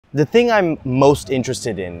The thing I'm most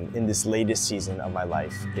interested in this latest season of my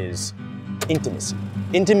life is intimacy.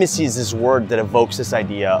 Intimacy is this word that evokes this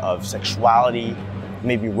idea of sexuality,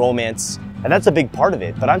 maybe romance, and that's a big part of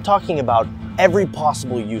it, but I'm talking about every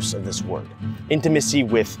possible use of this word. Intimacy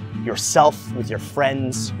with yourself, with your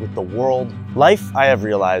friends, with the world. Life, I have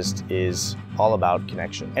realized, is all about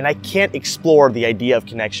connection. And I can't explore the idea of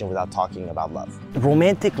connection without talking about love.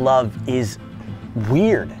 Romantic love is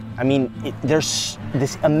weird. I mean, there's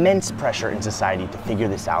this immense pressure in society to figure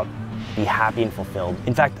this out, be happy and fulfilled.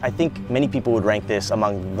 In fact, I think many people would rank this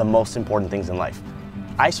among the most important things in life.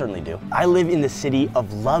 I certainly do. I live in the city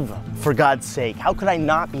of love, for God's sake. How could I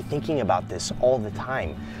not be thinking about this all the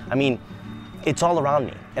time? I mean, it's all around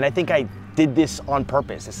me. And I think I did this on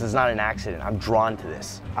purpose. This is not an accident. I'm drawn to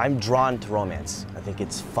this. I'm drawn to romance. I think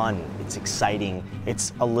it's fun, it's exciting,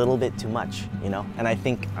 it's a little bit too much, you know? And I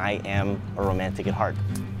think I am a romantic at heart.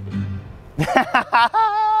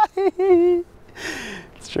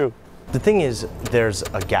 It's true. The thing is, there's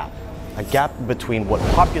a gap between what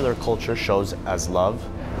popular culture shows as love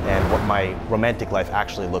and what my romantic life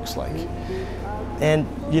actually looks like. And,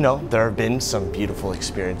 you know, there have been some beautiful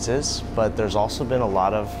experiences, but there's also been a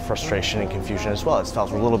lot of frustration and confusion as well. It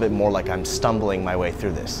felt a little bit more like I'm stumbling my way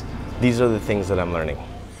through this. These are the things that I'm learning.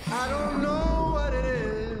 I don't know what it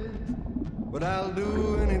is, but I'll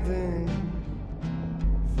do anything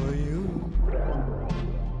for you.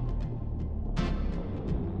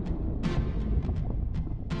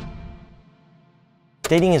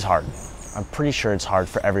 Dating is hard. I'm pretty sure it's hard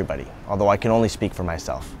for everybody, although I can only speak for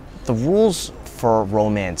myself. The rules for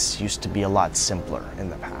romance used to be a lot simpler in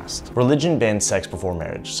the past. Religion banned sex before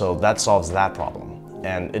marriage, so that solves that problem.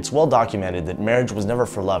 And it's well documented that marriage was never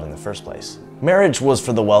for love in the first place. Marriage was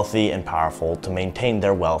for the wealthy and powerful to maintain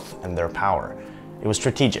their wealth and their power. It was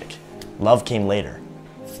strategic. Love came later.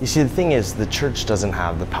 You see, the thing is, the church doesn't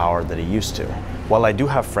have the power that it used to. While I do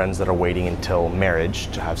have friends that are waiting until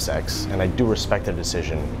marriage to have sex, and I do respect their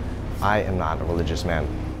decision, I am not a religious man.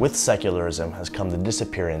 With secularism has come the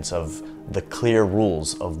disappearance of the clear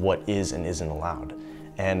rules of what is and isn't allowed.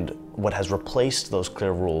 And what has replaced those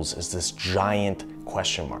clear rules is this giant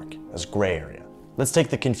question mark, this gray area. Let's take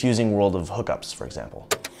the confusing world of hookups, for example.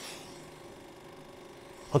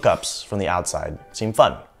 Hookups, from the outside, seem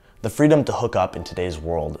fun. The freedom to hook up in today's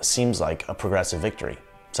world seems like a progressive victory,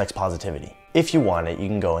 sex positivity. If you want it, you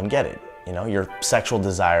can go and get it. You know, your sexual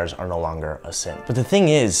desires are no longer a sin. But the thing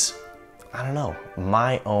is, I don't know,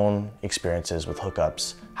 my own experiences with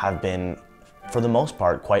hookups have been, for the most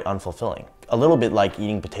part, quite unfulfilling. A little bit like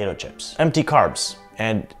eating potato chips. Empty carbs,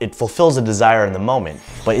 and it fulfills a desire in the moment,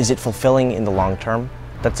 but is it fulfilling in the long term?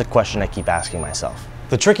 That's a question I keep asking myself.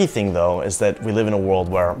 The tricky thing, though, is that we live in a world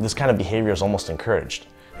where this kind of behavior is almost encouraged.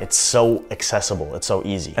 It's so accessible, it's so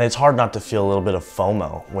easy. And it's hard not to feel a little bit of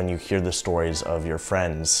FOMO when you hear the stories of your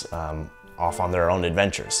friends off on their own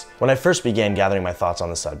adventures. When I first began gathering my thoughts on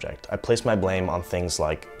the subject, I placed my blame on things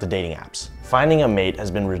like the dating apps. Finding a mate has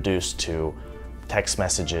been reduced to text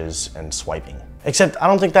messages and swiping. Except I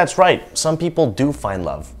don't think that's right. Some people do find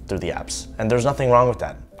love through the apps, and there's nothing wrong with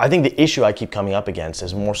that. I think the issue I keep coming up against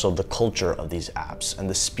is more so the culture of these apps and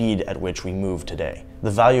the speed at which we move today. The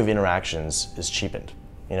value of interactions is cheapened.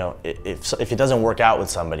 You know, if it doesn't work out with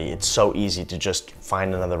somebody, it's so easy to just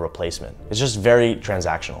find another replacement. It's just very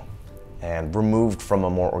transactional and removed from a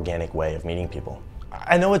more organic way of meeting people.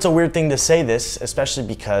 I know it's a weird thing to say this, especially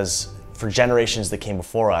because for generations that came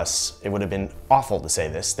before us, it would have been awful to say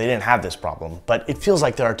this. They didn't have this problem, but it feels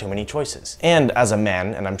like there are too many choices. And as a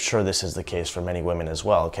man, and I'm sure this is the case for many women as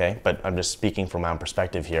well, okay? But I'm just speaking from my own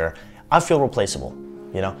perspective here, I feel replaceable,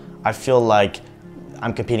 you know? I feel like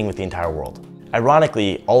I'm competing with the entire world.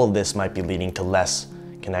 Ironically, all of this might be leading to less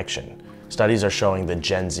connection. Studies are showing that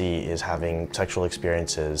Gen Z is having sexual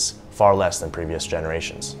experiences far less than previous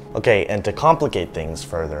generations. Okay, and to complicate things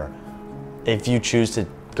further, if you choose to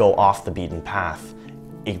go off the beaten path,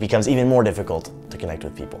 it becomes even more difficult to connect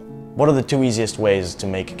with people. What are the two easiest ways to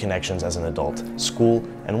make connections as an adult? School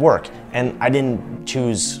and work. And I didn't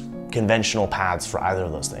choose conventional paths for either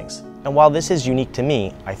of those things. And while this is unique to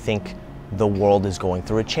me, I think the world is going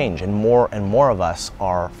through a change, and more of us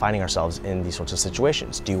are finding ourselves in these sorts of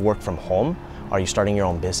situations. Do you work from home? Are you starting your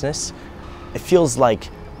own business? It feels like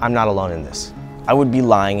I'm not alone in this. I would be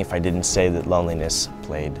lying if I didn't say that loneliness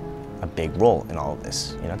played a big role in all of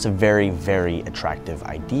this. You know, it's a very, very attractive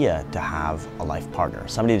idea to have a life partner,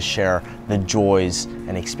 somebody to share the joys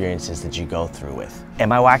and experiences that you go through with.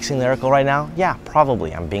 Am I waxing lyrical right now? Yeah,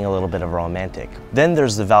 probably. I'm being a little bit of a romantic. Then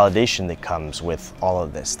there's the validation that comes with all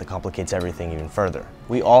of this that complicates everything even further.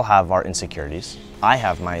 We all have our insecurities. I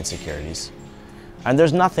have my insecurities. And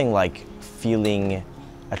there's nothing like feeling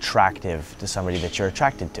attractive to somebody that you're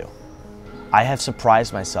attracted to. I have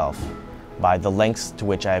surprised myself by the lengths to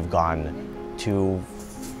which I have gone to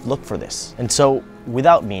look for this. And so,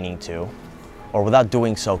 without meaning to, or without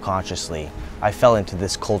doing so consciously, I fell into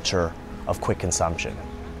this culture of quick consumption,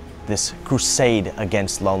 this crusade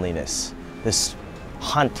against loneliness, this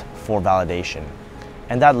hunt for validation.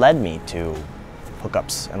 And that led me to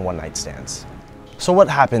hookups and one-night stands. So what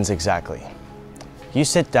happens exactly? You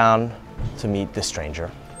sit down to meet this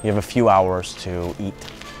stranger. You have a few hours to eat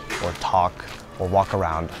or talk or walk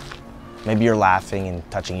around. Maybe you're laughing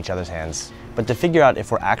and touching each other's hands. But to figure out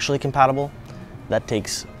if we're actually compatible, that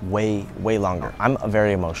takes way, way longer. I'm a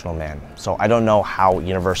very emotional man, so I don't know how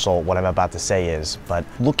universal what I'm about to say is, but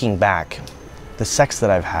looking back, the sex that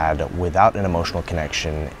I've had without an emotional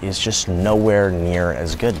connection is just nowhere near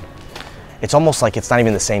as good. It's almost like it's not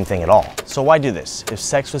even the same thing at all. So why do this? If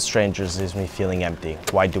sex with strangers leaves me feeling empty,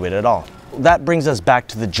 why do it at all? That brings us back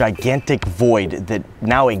to the gigantic void that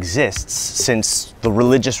now exists since the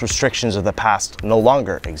religious restrictions of the past no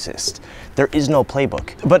longer exist. There is no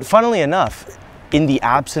playbook. But funnily enough, in the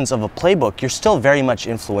absence of a playbook, you're still very much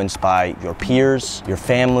influenced by your peers, your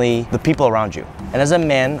family, the people around you. And as a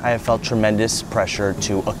man, I have felt tremendous pressure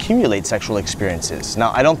to accumulate sexual experiences.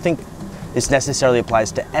 Now, I don't think this necessarily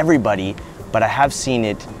applies to everybody, but I have seen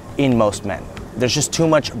it in most men. There's just too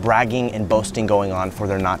much bragging and boasting going on for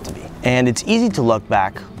there not to be. And it's easy to look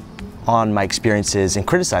back on my experiences and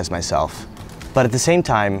criticize myself, but at the same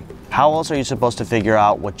time, how else are you supposed to figure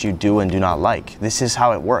out what you do and do not like? This is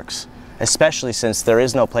how it works, especially since there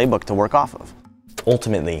is no playbook to work off of.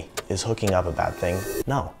 Ultimately, is hooking up a bad thing?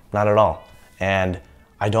 No, not at all. And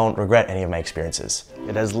I don't regret any of my experiences.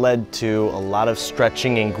 It has led to a lot of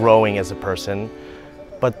stretching and growing as a person,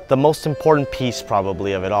 but the most important piece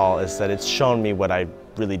probably of it all is that it's shown me what I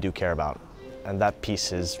really do care about, and that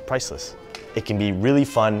piece is priceless. It can be really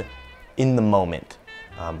fun in the moment,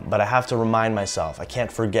 but I have to remind myself, I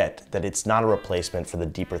can't forget that it's not a replacement for the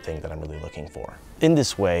deeper thing that I'm really looking for. In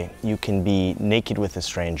this way, you can be naked with a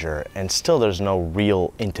stranger and still there's no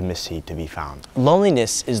real intimacy to be found.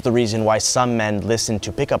 Loneliness is the reason why some men listen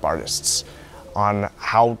to pickup artists on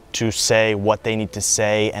how to say what they need to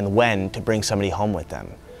say and when to bring somebody home with them.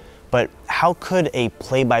 But how could a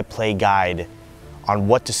play-by-play guide on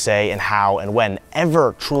what to say and how and when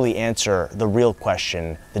ever truly answer the real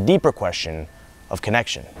question, the deeper question of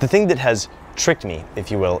connection? The thing that has tricked me,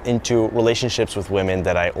 if you will, into relationships with women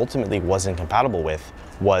that I ultimately wasn't compatible with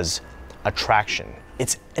was attraction.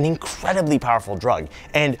 It's an incredibly powerful drug,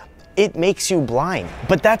 and it makes you blind.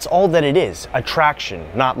 But that's all that it is, attraction,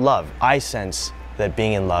 not love. I sense that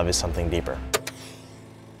being in love is something deeper.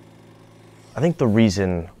 I think the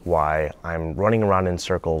reason why I'm running around in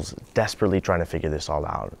circles desperately trying to figure this all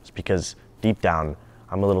out is because deep down,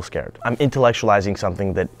 I'm a little scared. I'm intellectualizing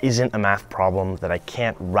something that isn't a math problem that I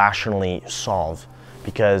can't rationally solve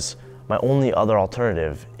because my only other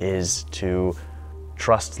alternative is to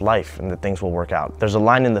trust life and that things will work out. There's a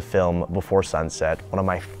line in the film Before Sunset, one of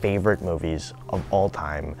my favorite movies of all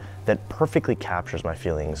time, that perfectly captures my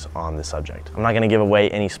feelings on the subject. I'm not gonna give away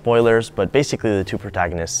any spoilers, but basically the two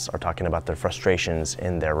protagonists are talking about their frustrations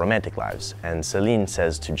in their romantic lives. And Celine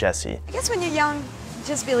says to Jesse, I guess when you're young,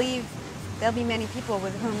 just believe there'll be many people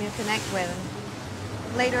with whom you connect with.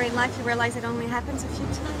 And later in life, you realize it only happens a few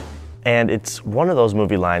times. And it's one of those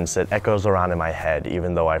movie lines that echoes around in my head,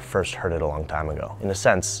 even though I first heard it a long time ago. In a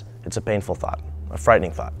sense, it's a painful thought, a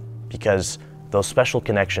frightening thought, because those special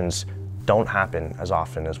connections don't happen as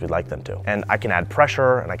often as we'd like them to. And I can add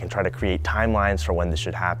pressure and I can try to create timelines for when this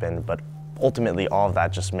should happen, but ultimately all of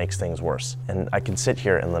that just makes things worse. And I can sit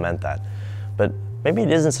here and lament that. But maybe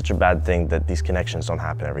it isn't such a bad thing that these connections don't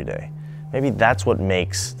happen every day. Maybe that's what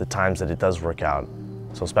makes the times that it does work out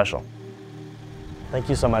so special. Thank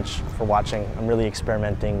you so much for watching. I'm really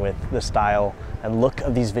experimenting with the style and look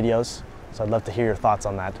of these videos, so I'd love to hear your thoughts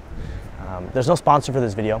on that. There's no sponsor for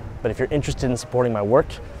this video, but if you're interested in supporting my work,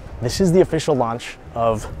 this is the official launch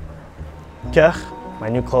of Cœur, my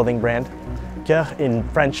new clothing brand. Cœur in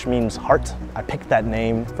French means heart. I picked that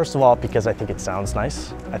name, first of all, because I think it sounds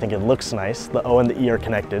nice. I think it looks nice. The O and the E are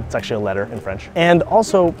connected. It's actually a letter in French. And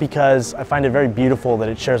also because I find it very beautiful that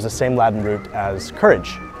it shares the same Latin root as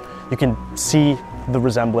courage. You can see the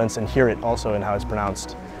resemblance and hear it also in how it's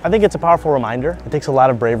pronounced. I think it's a powerful reminder. It takes a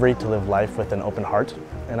lot of bravery to live life with an open heart,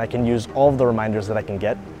 and I can use all of the reminders that I can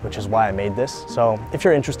get, which is why I made this. So if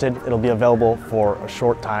you're interested, it'll be available for a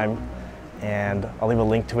short time, and I'll leave a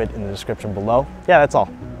link to it in the description below. Yeah, that's all.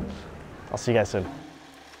 I'll see you guys soon.